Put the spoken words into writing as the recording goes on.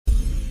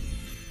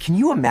Can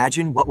you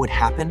imagine what would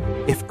happen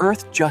if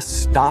Earth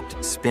just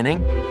stopped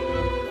spinning?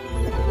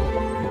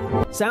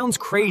 Sounds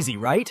crazy,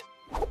 right?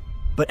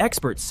 But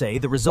experts say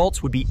the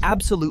results would be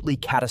absolutely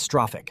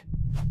catastrophic.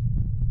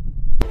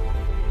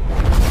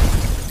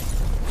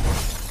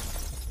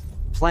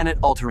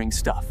 Planet-altering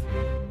stuff.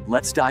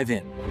 Let's dive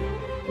in.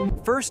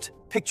 First,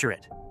 picture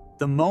it.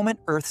 The moment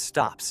Earth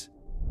stops.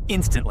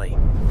 Instantly.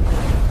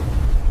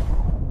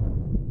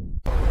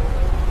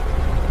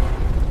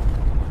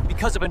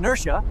 Because of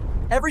inertia,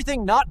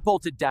 everything not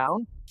bolted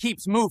down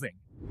keeps moving.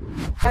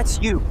 That's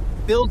you,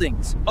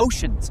 buildings,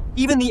 oceans,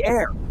 even the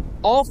air,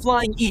 all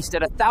flying east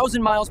at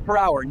 1,000 miles per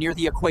hour near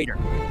the equator.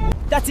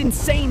 That's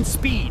insane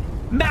speed!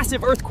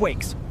 Massive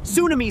earthquakes,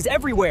 tsunamis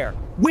everywhere,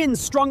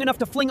 winds strong enough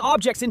to fling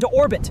objects into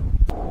orbit.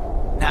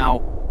 Now,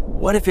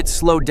 what if it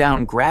slowed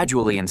down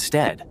gradually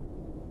instead?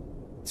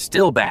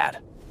 Still bad.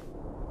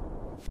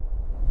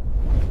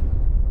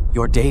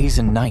 Your days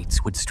and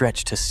nights would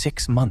stretch to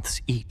 6 months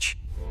each.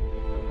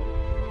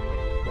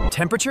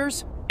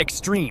 Temperatures?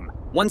 Extreme.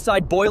 One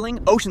side boiling,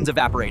 oceans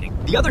evaporating.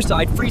 The other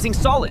side freezing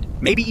solid,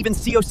 maybe even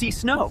COC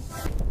snow.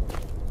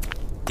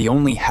 The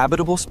only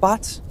habitable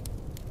spots?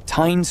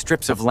 Tiny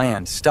strips of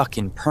land stuck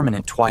in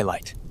permanent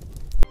twilight.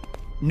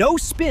 No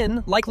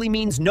spin likely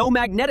means no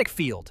magnetic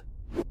field.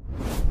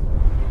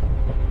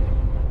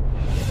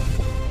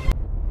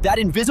 That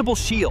invisible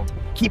shield,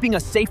 keeping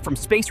us safe from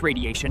space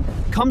radiation,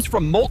 comes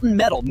from molten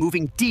metal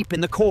moving deep in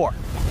the core.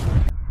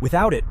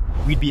 Without it,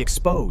 we'd be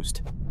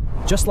exposed.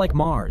 Just like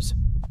Mars.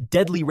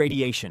 Deadly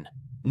radiation.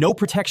 No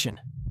protection.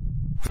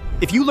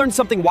 If you learned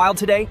something wild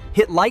today,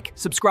 hit like,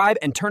 subscribe,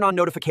 and turn on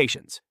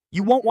notifications.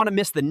 You won't want to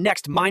miss the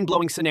next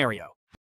mind-blowing scenario.